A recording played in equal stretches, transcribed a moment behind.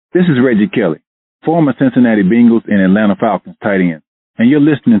This is Reggie Kelly, former Cincinnati Bengals and Atlanta Falcons tight end, and you're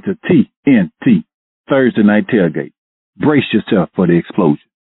listening to TNT, Thursday Night Tailgate. Brace yourself for the explosion.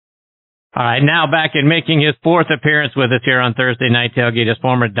 All right, now back in making his fourth appearance with us here on Thursday Night Tailgate is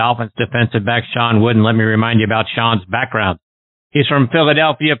former Dolphins defensive back Shawn Wooden. Let me remind you about Shawn's background. He's from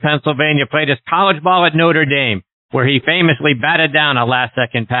Philadelphia, Pennsylvania, played his college ball at Notre Dame, where he famously batted down a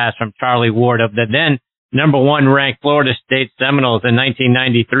last-second pass from Charlie Ward of the then number one ranked Florida State Seminoles in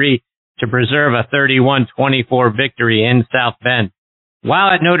 1993 to preserve a 31-24 victory in South Bend.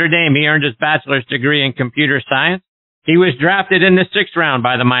 While at Notre Dame, he earned his bachelor's degree in computer science. He was drafted in the 6th round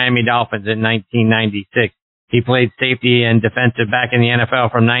by the Miami Dolphins in 1996. He played safety and defensive back in the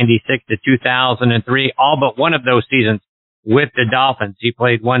NFL from 96 to 2003, all but one of those seasons with the Dolphins. He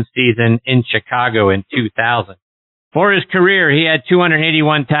played one season in Chicago in 2000. For his career, he had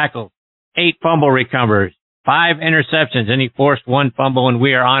 281 tackles, 8 fumble recoveries, 5 interceptions, and he forced 1 fumble, and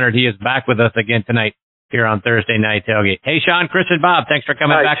we are honored he is back with us again tonight here on Thursday Night Tailgate. Hey, Shawn, Chris, and Bob, thanks for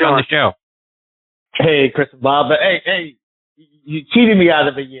coming back Shawn. on the show. Hey, Chris and Bob, but hey, you cheated me out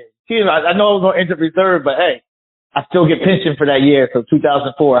of a year. I know I was on injured reserve, but hey, I still get pension for that year, so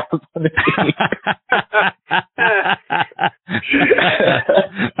 2004. I was on the team.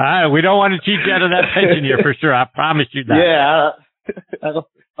 All right, we don't want to cheat you out of that pension year for sure. I promise you that. Yeah, I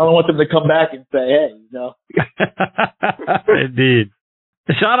don't want them to come back and say, hey, you know. Indeed.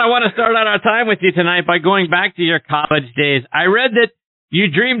 Shawn, I want to start out our time with you tonight by going back to your college days. I read that you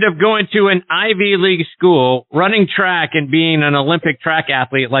dreamed of going to an Ivy League school, running track, and being an Olympic track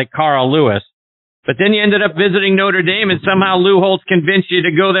athlete like Carl Lewis. But then you ended up visiting Notre Dame, and somehow Lou Holtz convinced you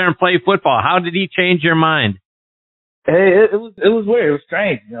to go there and play football. How did he change your mind? Hey, it was weird. It was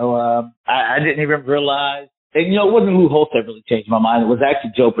strange. You know, I didn't even realize. And, you know, it wasn't Lou Holtz that really changed my mind. It was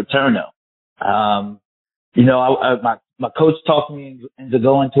actually Joe Paterno. You know, my coach talked me into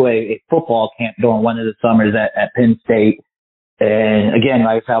going to a football camp during one of the summers at Penn State. And again,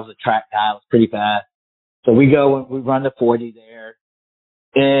 like I said, I was a track guy. I was pretty fast. So we go and we run the 40 there.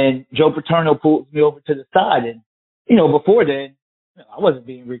 And Joe Paterno pulls me over to the side. And, you know, before then, I wasn't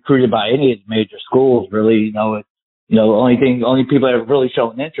being recruited by any of the major schools, really. The only people that were really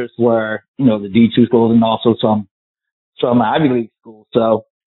showing interest were, you know, the D2 schools and also some Ivy League schools. So,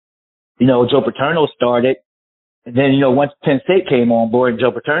 you know, Joe Paterno started. And then, you know, once Penn State came on board,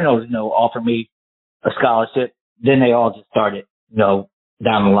 Joe Paterno, you know, offered me a scholarship. Then they all just started, you know,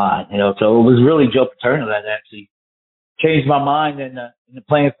 down the line, you know. So it was really Joe Paterno that actually changed my mind in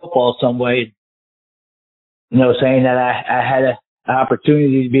playing football some way. You know, saying that I had an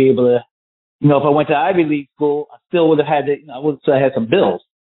opportunity to be able to, you know, if I went to Ivy League school, I still would have had to, you know, I would have had some bills.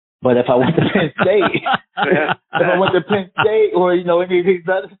 But if I went to Penn State, or, you know, any of these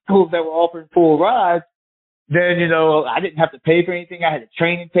other schools that were offering full rides, then, you know, I didn't have to pay for anything. I had a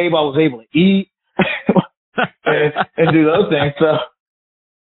training table. I was able to eat and do those things. So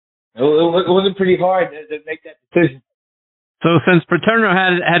it wasn't pretty hard to make that decision. So since Paterno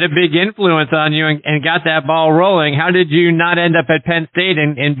had a big influence on you and got that ball rolling, how did you not end up at Penn State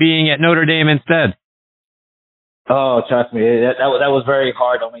and being at Notre Dame instead? Oh, trust me, that was very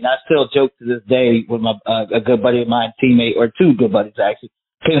hard. I mean, I still joke to this day with a good buddy of mine, teammate, or two good buddies actually,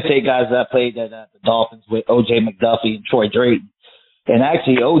 Penn State guys that I played at the Dolphins with, O.J. McDuffie and Troy Drayton. And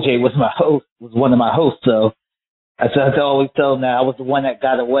actually, O.J. was one of my hosts. So I always tell him that I was the one that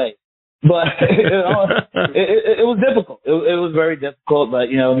got away. But it was difficult. It was very difficult. But,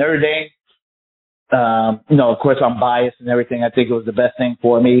 you know, Notre Dame, you know, of course I'm biased and everything. I think it was the best thing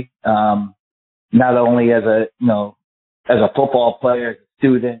for me. Not only as a football player, as a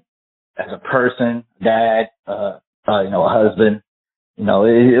student, as a person, dad, you know, a husband. You know,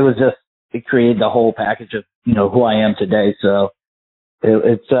 it created the whole package of, you know, who I am today. So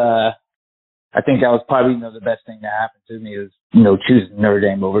I think that was probably, you know, the best thing that happened to me was, you know, choosing Notre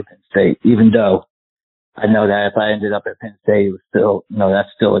Dame over Penn State, even though I know that if I ended up at Penn State, it was still, you know, that's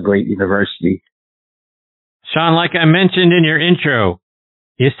still a great university. Shawn, like I mentioned in your intro,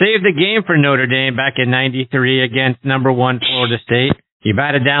 you saved the game for Notre Dame back in '93 against number one Florida State. You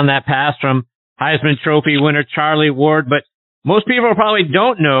batted down that pass from Heisman Trophy winner Charlie Ward, but most people probably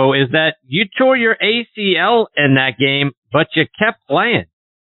don't know is that you tore your ACL in that game, but you kept playing.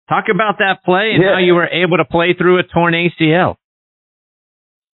 Talk about that play and how you were able to play through a torn ACL.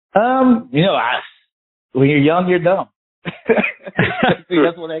 You know, when you're young, you're dumb.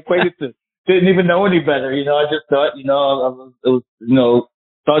 That's what I equated to. Didn't even know any better. You know, I just thought, you know,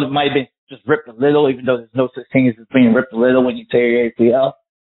 thought it might have been just ripped a little, even though there's no such thing as being ripped a little when you tear your ACL.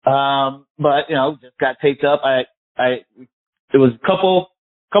 But, you know, just got taped up. It was a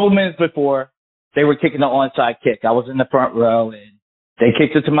couple minutes before they were kicking the onside kick. I was in the front row, and They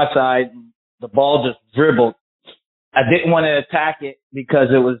kicked it to my side. The ball just dribbled. I didn't want to attack it because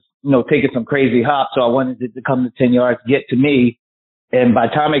it was, taking some crazy hops. So I wanted it to come to 10 yards, get to me. And by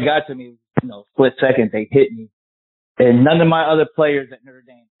the time it got to me, split second, they hit me. And none of my other players at Notre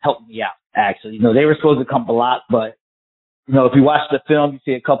Dame helped me out, actually. They were supposed to come block, but, if you watch the film, you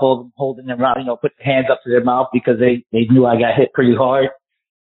see a couple of them holding them around, put their hands up to their mouth because they knew I got hit pretty hard.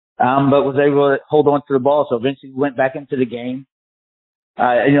 But was able to hold on to the ball. So eventually we went back into the game.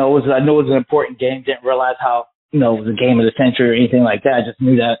 I knew it was an important game. Didn't realize how, it was a game of the century or anything like that. I just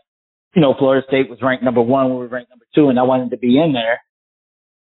knew that, Florida State was ranked number 1. We were ranked number 2, and I wanted to be in there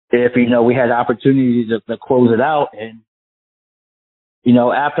if, we had opportunities to close it out. And,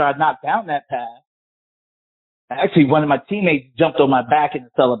 after I knocked down that pass, actually one of my teammates jumped on my back in the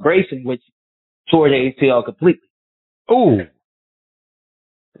celebration, which tore the ACL completely. Oh.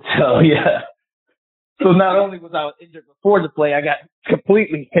 So, yeah. So not only was I injured before the play, I got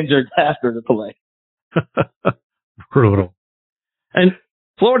completely injured after the play. Brutal. And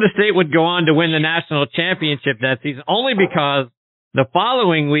Florida State would go on to win the national championship that season only because the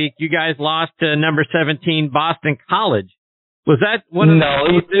following week you guys lost to number 17 Boston College. Was that one of No,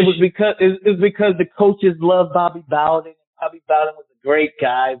 it was because the coaches loved Bobby Bowden. Bobby Bowden was a great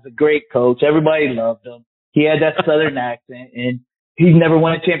guy, was a great coach. Everybody loved him. He had that Southern accent, and he never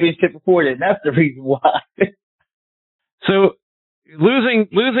won a championship before that. That's the reason why. So losing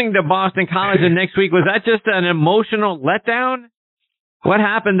to Boston College the next week, was that just an emotional letdown? What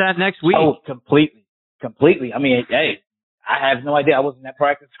happened that next week? Oh, completely. I mean, hey, I have no idea. I wasn't at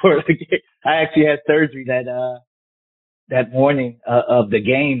practice for the game. I actually had surgery that morning of the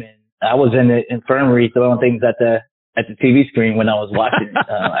game, and I was in the infirmary throwing things at the TV screen when I was watching it.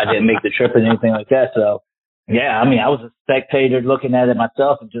 I didn't make the trip or anything like that. So, yeah, I mean, I was a spectator looking at it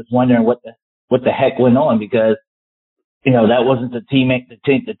myself and just wondering what the heck went on because, that wasn't the team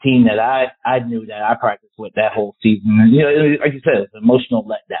that I knew that I practiced with that whole season. And, like you said, it was an emotional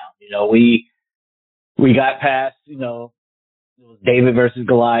letdown. We got past, it was David versus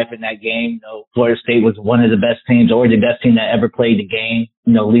Goliath in that game. Florida State was one of the best teams or the best team that ever played the game,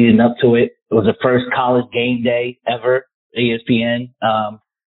 leading up to it. It was the first college game day ever, ESPN.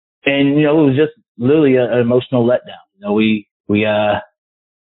 And, it was just literally an emotional letdown. We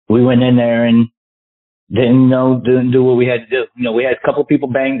went in there and didn't do what we had to do. We had a couple of people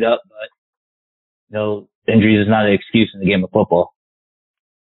banged up, but, injuries is not an excuse in the game of football.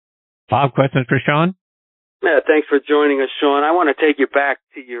 Bob, questions for Shawn? Yeah, thanks for joining us, Shawn. I want to take you back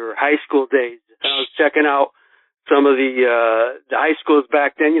to your high school days. I was checking out some of the high schools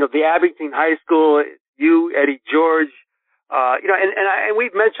back then. The Abington High School, you, Eddie George, and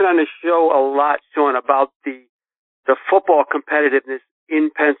we've mentioned on the show a lot, Shawn, about the football competitiveness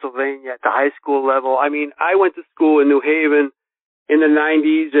in Pennsylvania at the high school level. I mean, I went to school in New Haven in the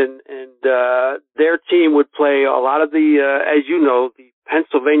 90s, and their team would play a lot of the, as you know, the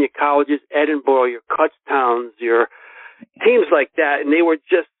Pennsylvania colleges, Edinburgh, your Kutztowns, your teams like that, and they were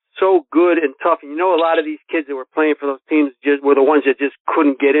just so good and tough. And a lot of these kids that were playing for those teams just were the ones that just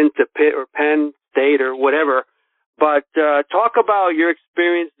couldn't get into Pitt or Penn State or whatever. But talk about your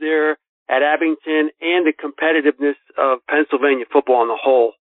experience there at Abington and the competitiveness of Pennsylvania football on the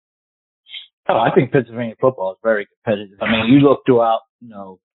whole. Oh, I think Pennsylvania football is very competitive. I mean, you look throughout,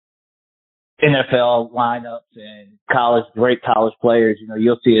 NFL lineups and great college players,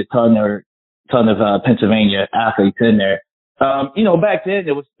 you'll see a ton of Pennsylvania athletes in there. Back then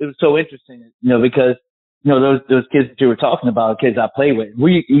it was so interesting, because, those kids that you were talking about, kids I played with,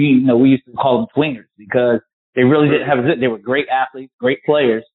 we used to call them swingers because they really didn't have they were great athletes, great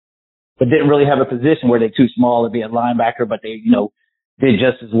players, but didn't really have a position where they're too small to be a linebacker, but they, did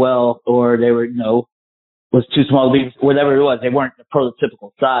just as well, or they were, was too small to be whatever it was. They weren't the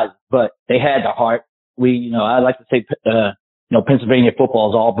prototypical size, but they had the heart. I like to say, Pennsylvania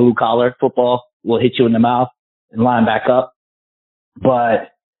football is all blue collar football. We'll hit you in the mouth and line back up.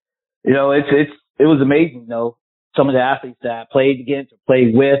 But, it was amazing, some of the athletes that I played against or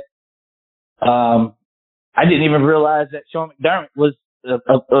played with. I didn't even realize that Sean McDermott was a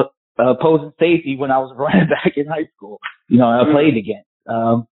opposing safety when I was running back in high school. I played against.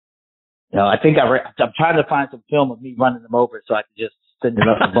 I think I'm trying to find some film of me running them over so I can just send it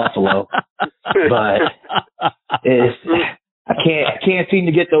up to Buffalo. But I can't seem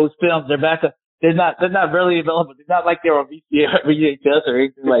to get those films. They're back up. They're not really available. It's not like they were on VHS or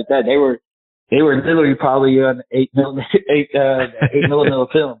anything like that. They were literally probably on 8 millimeter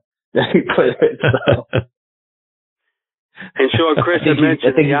film. So. And Shawn, Chris had mentioned,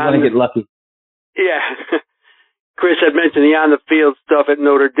 I think he's going to get lucky. Yeah. Chris had mentioned the on-the-field stuff at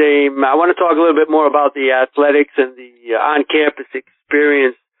Notre Dame. I want to talk a little bit more about the athletics and the on-campus experience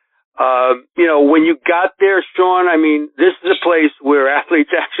experience. When you got there, Shawn, I mean, this is a place where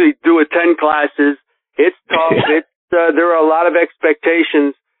athletes actually do attend classes. It's tough. There are a lot of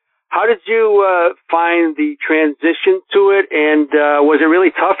expectations. How did you find the transition to it, and was it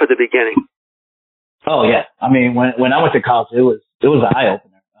really tough at the beginning? Oh yeah, I mean, when I went to college, it was an eye opener.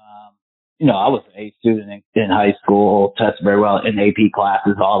 I was an A student in high school, tested very well in AP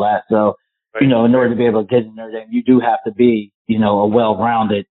classes, all that. So, right. In order to be able to get in Notre Dame, you do have to be, a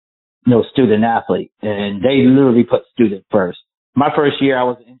well-rounded, student athlete, and they literally put student first. My first year, I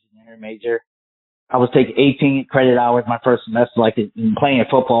was an engineering major. I was taking 18 credit hours my first semester, like in playing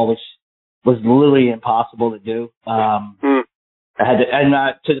football, which was literally impossible to do. I had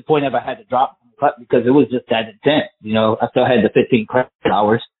to the point of I had to drop because it was just that intense. I still had the 15 credit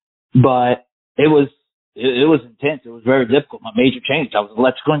hours, but it was intense. It was very difficult. My major changed. I was an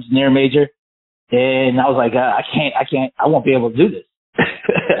electrical engineering major, and I was like, I won't be able to do this.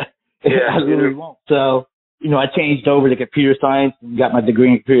 I really won't. So, I changed over to computer science and got my degree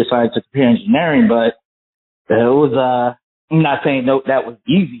in computer science and computer engineering, but it was, I'm not saying that was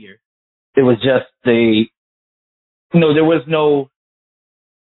easier. It was just there was no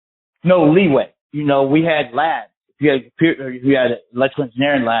leeway. We had labs. If you had a computer, if you had an electrical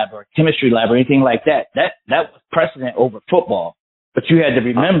engineering lab or a chemistry lab or anything like that was precedent over football. But you had to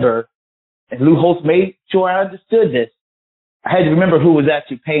remember, and Lou Holtz made sure I understood this, I had to remember who was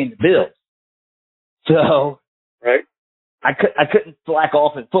actually paying the bills. So, right. I couldn't slack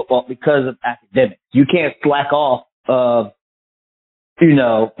off in football because of academics. You can't slack off because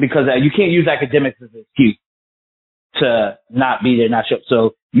you can't use academics as an excuse to not be there, not show up.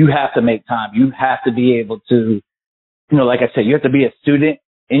 So you have to make time. You have to be able to, like I said, you have to be a student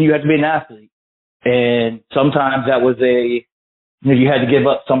and you have to be an athlete. And sometimes that was you had to give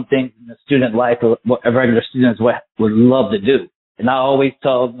up some things in the student life or what regular students would love to do. And I always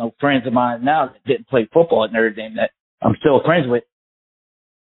tell friends of mine now that didn't play football at Notre Dame that I'm still friends with,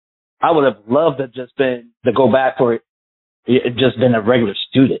 I would have loved to go back for it, just been a regular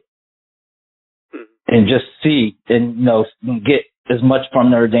student and just see and get as much from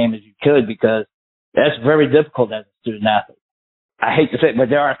Notre Dame as you could, because that's very difficult as a student athlete. I hate to say it, but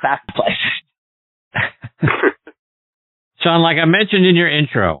there are sacrifices. Shawn, like I mentioned in your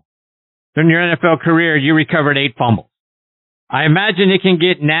intro, during your NFL career, you recovered 8 fumbles. I imagine it can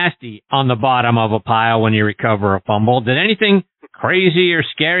get nasty on the bottom of a pile when you recover a fumble. Did anything crazy or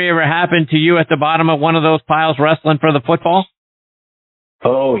scary ever happen to you at the bottom of one of those piles wrestling for the football?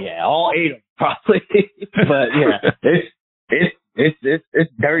 Oh yeah, all 8 of them probably. But yeah,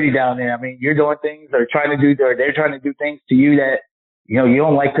 it's dirty down there. I mean, you're doing things they're trying to do things to you that you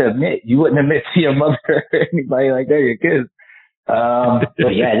don't like to admit. You wouldn't admit to your mother or anybody like that, your kids.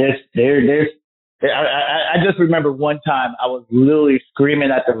 But yeah, I just remember one time I was literally screaming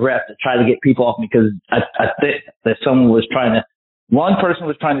at the ref to try to get people off me because I think that one person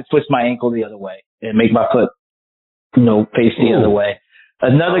was trying to twist my ankle the other way and make my foot, face the other way.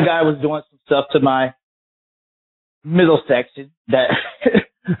 Another guy was doing some stuff to my middle section that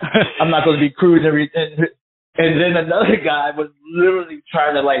I'm not going to be crude and then another guy was literally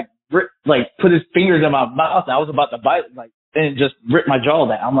trying to put his fingers in my mouth. I was about to bite and just rip my jaw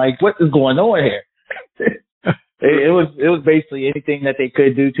down. I'm like, what is going on here? It was basically anything that they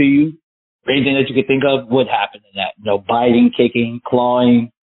could do to you, anything that you could think of would happen in that. Biting, kicking,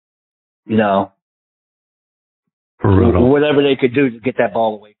 clawing, brutal. Whatever they could do to get that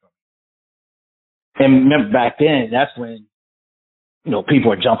ball away from me. And remember back then, that's when people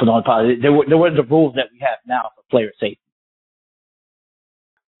were jumping on the there were the rules that we have now for player safety.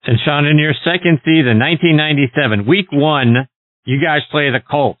 And Shawn, in your second season, 1997, week 1, you guys play the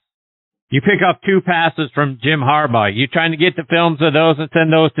Colts. You pick up 2 passes from Jim Harbaugh. You trying to get the films of those and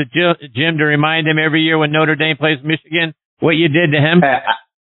send those to Jim to remind him every year when Notre Dame plays Michigan what you did to him?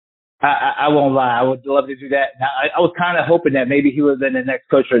 I won't lie. I would love to do that. Now, I was kind of hoping that maybe he would have been the next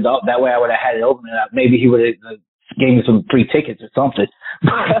coach for adult. That way I would have had it open and maybe he would have gave me some free tickets or something.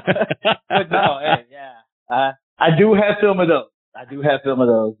 But no, yeah. I do have film of those.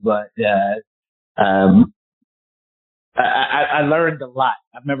 But yeah, I learned a lot.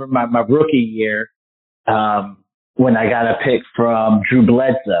 I remember my rookie year, when I got a pick from Drew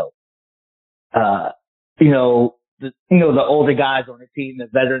Bledsoe. The older guys on the team, the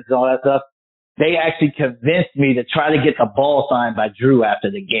veterans and all that stuff, they actually convinced me to try to get the ball signed by Drew after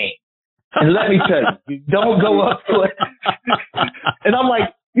the game. And let me tell you don't go up to it. And I'm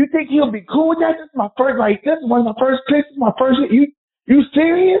like, you think he'll be cool with that? This is my first, this is one of my first picks. This is my first, you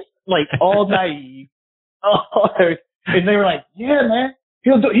serious? All naive. And they were like, yeah, man,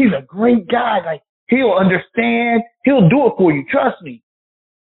 he's a great guy. He'll understand. He'll do it for you. Trust me.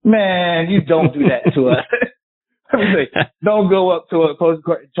 Man, you don't do that to us. Don't go up to a opposing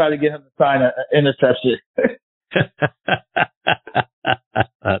court and try to get him to sign an interception.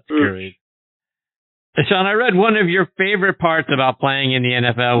 That's great. Shawn, I read one of your favorite parts about playing in the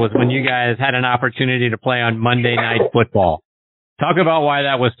NFL was when you guys had an opportunity to play on Monday Night Football. Talk about why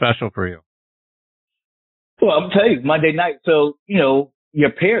that was special for you. Well, I'm telling you, Monday night. So, your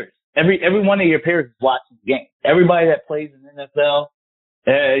peers, every one of your peers is watching the game. Everybody that plays in the NFL,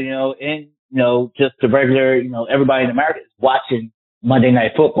 just the regular, everybody in America is watching Monday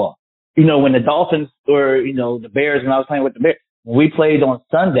Night Football. When the Dolphins or, the Bears, when I was playing with the Bears, when we played on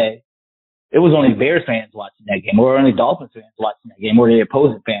Sunday, it was only Bears fans watching that game, or only Dolphins fans watching that game, or the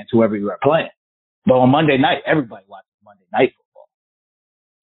opposing fans, whoever you were playing. But on Monday night, everybody watches Monday Night Football.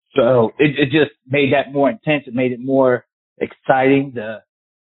 So it just made that more intense. It made it more exciting.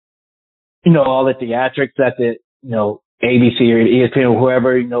 All the theatrics that the, ABC or ESPN or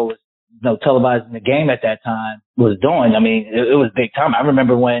whoever, was, televising the game at that time was doing. I mean, it was big time. I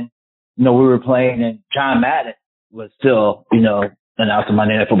remember when, we were playing and John Madden was still, announcing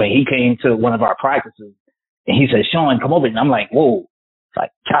Monday Night Football. He came to one of our practices and he said, "Shawn, come over." And I'm like, whoa,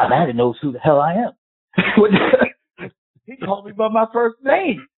 like John Madden knows who the hell I am. He called me by my first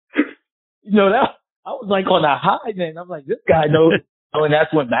name. That I was like on a high then. I'm like, this guy knows. And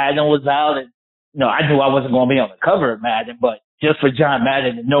that's when Madden was out. And, I knew I wasn't going to be on the cover of Madden, but just for John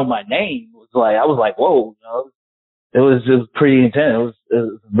Madden to know my name was like, I was like, whoa, it was pretty intense. It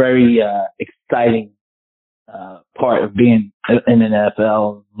was very, exciting, part of being in the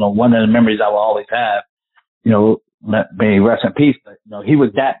NFL. One of the memories I will always have, may rest in peace, but, he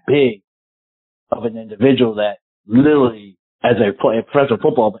was that big of an individual that literally, as a professional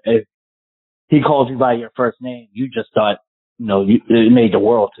football, if he called you by your first name, you just thought, it meant the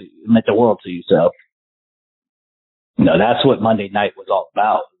world to you. So, that's what Monday night was all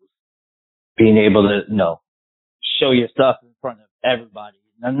about. Being able to, show your stuff in front of everybody.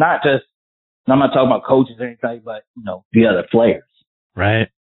 And I'm not talking about coaches or anything, but, the other players. Right.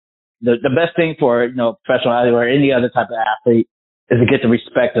 The best thing for, professional athlete or any other type of athlete is to get the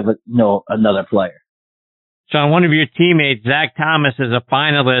respect of, another player. Shawn, one of your teammates, Zach Thomas, is a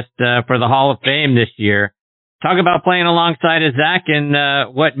finalist for the Hall of Fame this year. Talk about playing alongside of Zach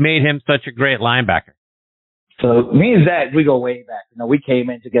and what made him such a great linebacker. So me and Zach, we go way back. We came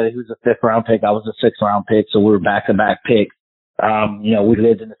in together. He was a 5th round pick. I was a 6th round pick. So we were back-to-back picks. We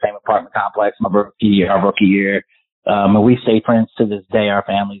lived in the same apartment complex our rookie year. And we stay friends to this day. Our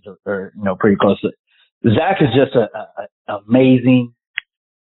families are pretty close. Zach is just an amazing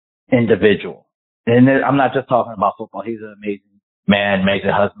individual. And I'm not just talking about football. He's an amazing man, amazing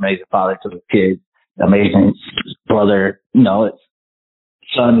husband, amazing father to his kids, amazing brother,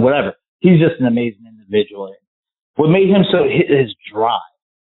 son, whatever. He's just an amazing individual. What made him so his drive.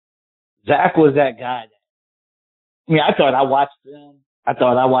 Zach was that guy that, I thought I watched film. I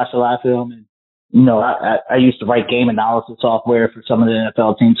thought I watched a lot of film, and I used to write game analysis software for some of the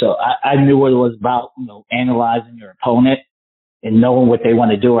NFL teams, so I knew what it was about, analyzing your opponent and knowing what they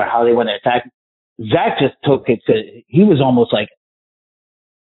want to do or how they want to attack. Zach just took it to, he was almost like,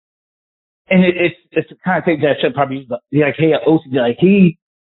 and it's the kind of thing that I should probably use, like, hey, OCD, like he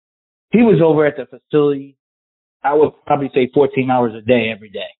was over at the facility, I would probably say 14 hours a day, every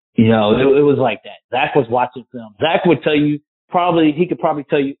day. It was like that. Zach was watching film. Zach would tell you, he could probably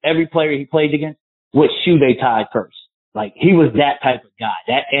tell you every player he played against, what shoe they tied first. Like, he was that type of guy,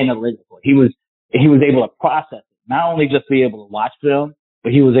 that analytical. He was able to process it, not only just be able to watch film,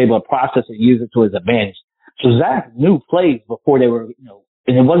 but he was able to process it and use it to his advantage. So Zach knew plays before they were,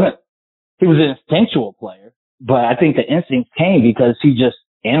 and he was an instinctual player, but I think the instincts came because he just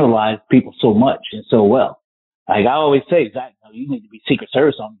analyzed people so much and so well. Like I always say, Zach, you need to be Secret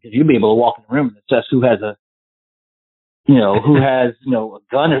Service on because you'll be able to walk in the room and assess who has a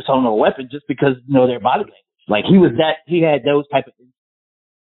gun or something or a weapon just because, their body language. Like he had those type of things.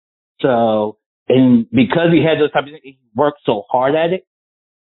 So, and because he had those type of things, he worked so hard at it.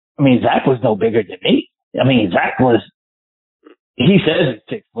 Zach was no bigger than me. Zach he says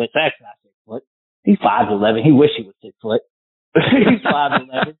he's 6 foot. Zach's not 6 foot. He's 5'11". He wish he was 6 foot. He's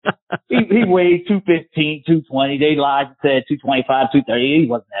 5'11". He weighed 215, 220. They lied and said 225, 230. He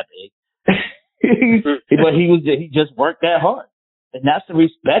wasn't that big. But he just worked that hard. And that's the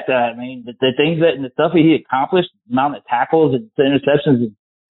respect. The things and the stuff that he accomplished, the amount of tackles and interceptions and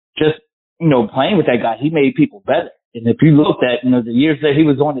just, playing with that guy, he made people better. And if you looked at, the years that he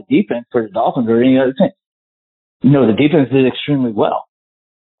was on the defense for the Dolphins or any other team, the defense did extremely well.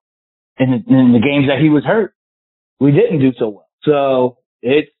 And in the games that he was hurt, we didn't do so well. So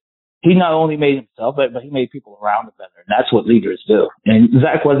he not only made himself better, but he made people around him better. And that's what leaders do. And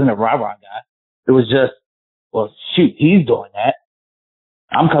Zach wasn't a rah-rah guy. It was just, well, shoot, he's doing that.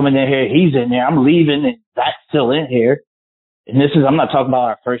 I'm coming in here, he's in there, I'm leaving, and Zach's still in here. And I'm not talking about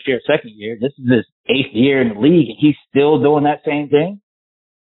our first year, second year. This is his 8th year in the league, and he's still doing that same thing.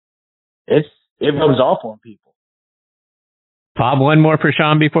 It rubs off on people. Bob, one more for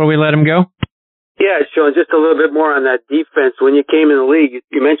Shawn before we let him go. Yeah, Shawn, just a little bit more on that defense. When you came in the league,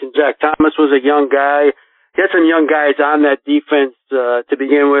 you mentioned Jack Thomas was a young guy. You had some young guys on that defense to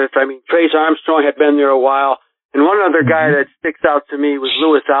begin with. I mean, Trace Armstrong had been there a while. And one other guy that sticks out to me was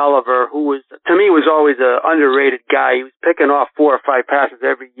Louis Oliver, who was, to me, was always an underrated guy. He was picking off 4 or 5 passes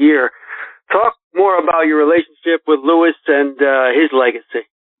every year. Talk more about your relationship with Louis and his legacy.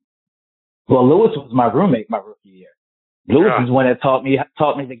 Well, Louis was my roommate my rookie year. Louis is the one that taught me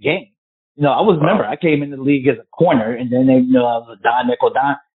the game. You know, remember, I came in the league as a corner, and then I was a nickel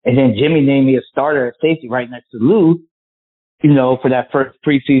dime, and then Jimmy named me a starter at safety right next to Lou, for that first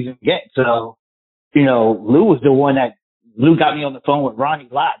preseason game. So, Lou was the one Lou got me on the phone with Ronnie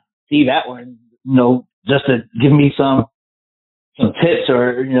Lott, Steve Atwater, just to give me some tips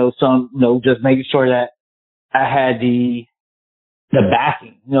or, just making sure that I had the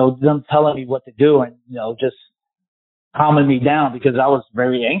backing, them telling me what to do and, just calming me down because I was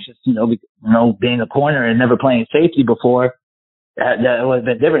very anxious, being a corner and never playing safety before. That would have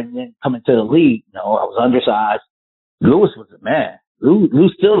been different. And then coming to the league, I was undersized. Louis was a man.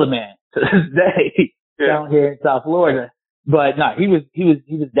 Lou's still a man to this day down here in South Florida. But no, he was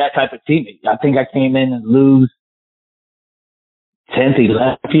that type of teammate. I think I came in and Lou's 10th,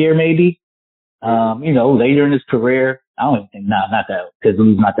 11th year maybe. Later in his career, I don't even think, not that, because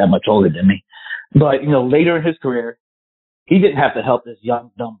Lou's not that much older than me. But, later in his career, he didn't have to help this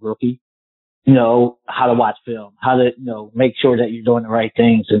young, dumb rookie, how to watch film, how to, make sure that you're doing the right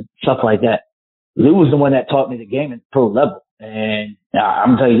things and stuff like that. Lou was the one that taught me the game at the pro level. And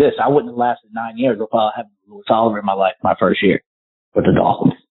I'm going to tell you this, I wouldn't have lasted 9 years without having Louis Oliver in my life, my first year with the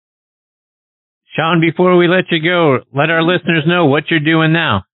Dolphins. Shawn, before we let you go, let our listeners know what you're doing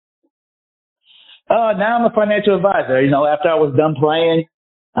now. Now I'm a financial advisor. After I was done playing,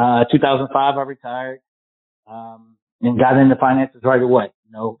 2005, I retired, and got into finances right away.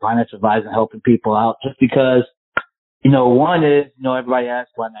 Financial advising, helping people out just because, one is, everybody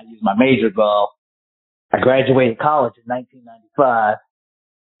asks why not use my major. Well, I graduated college in 1995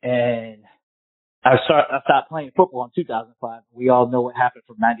 and I stopped playing football in 2005. We all know what happened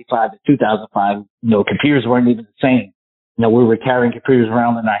from 95 to 2005. Computers weren't even the same. We were carrying computers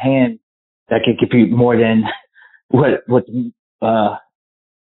around in our hand that could compute more than what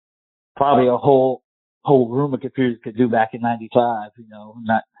probably a whole room of computers could do back in 95,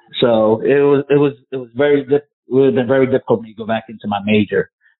 so it would have been very difficult for me to go back into my major.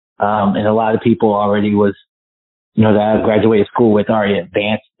 And a lot of people already was, that I graduated school with already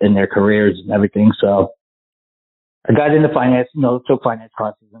advanced in their careers and everything. So I got into finance, took finance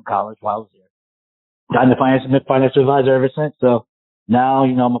classes in college while I was there. Got into finance and been financial advisor ever since. So now,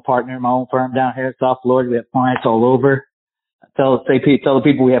 I'm a partner in my own firm down here in South Florida. We have clients all over. I tell the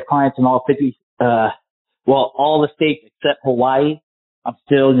people we have clients in all 50, all the states except Hawaii. I'm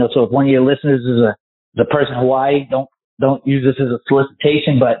still, so if one of your listeners is the person in Hawaii, don't use this as a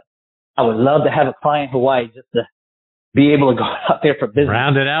solicitation, but I would love to have a client in Hawaii just to be able to go out there for business.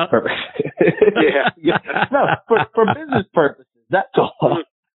 Round it out. yeah. No, for business purposes. That's all.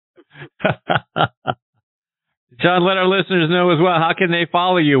 Shawn, let our listeners know as well, how can they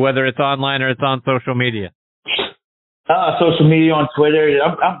follow you, whether it's online or it's on social media? Social media on Twitter.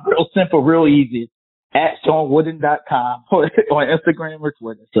 I'm real simple, real easy. At ShawnWooden.com or on Instagram or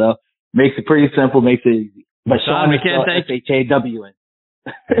Twitter. So makes it pretty simple, makes it easy. But Shawn, we can't thank you. SHAWN.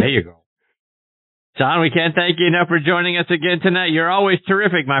 There you go. Shawn, we can't thank you enough for joining us again tonight. You're always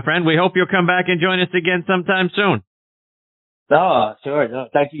terrific, my friend. We hope you'll come back and join us again sometime soon. Oh, sure. No,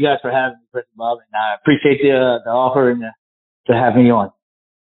 thank you guys for having me, Chris and Bob. And I appreciate the offer and to have me on.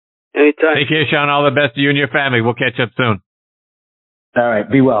 Anytime. Take care, Shawn. All the best to you and your family. We'll catch up soon. All right.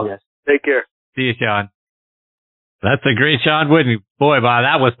 Be well, guys. Take care. See you, Shawn. That's a great Shawn Wooden. Boy, wow,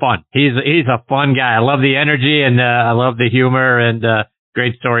 that was fun. He's a fun guy. I love the energy and I love the humor and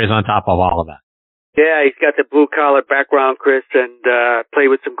great stories on top of all of that. Yeah, he's got the blue-collar background, Chris, and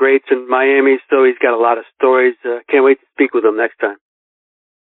played with some greats in Miami, so he's got a lot of stories. Can't wait to speak with him next time.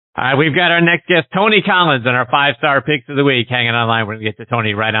 All right, we've got our next guest, Tony Collins, and our 5-star picks of the week hanging online. We're going to get to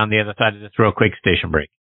Tony right on the other side of this real quick station break.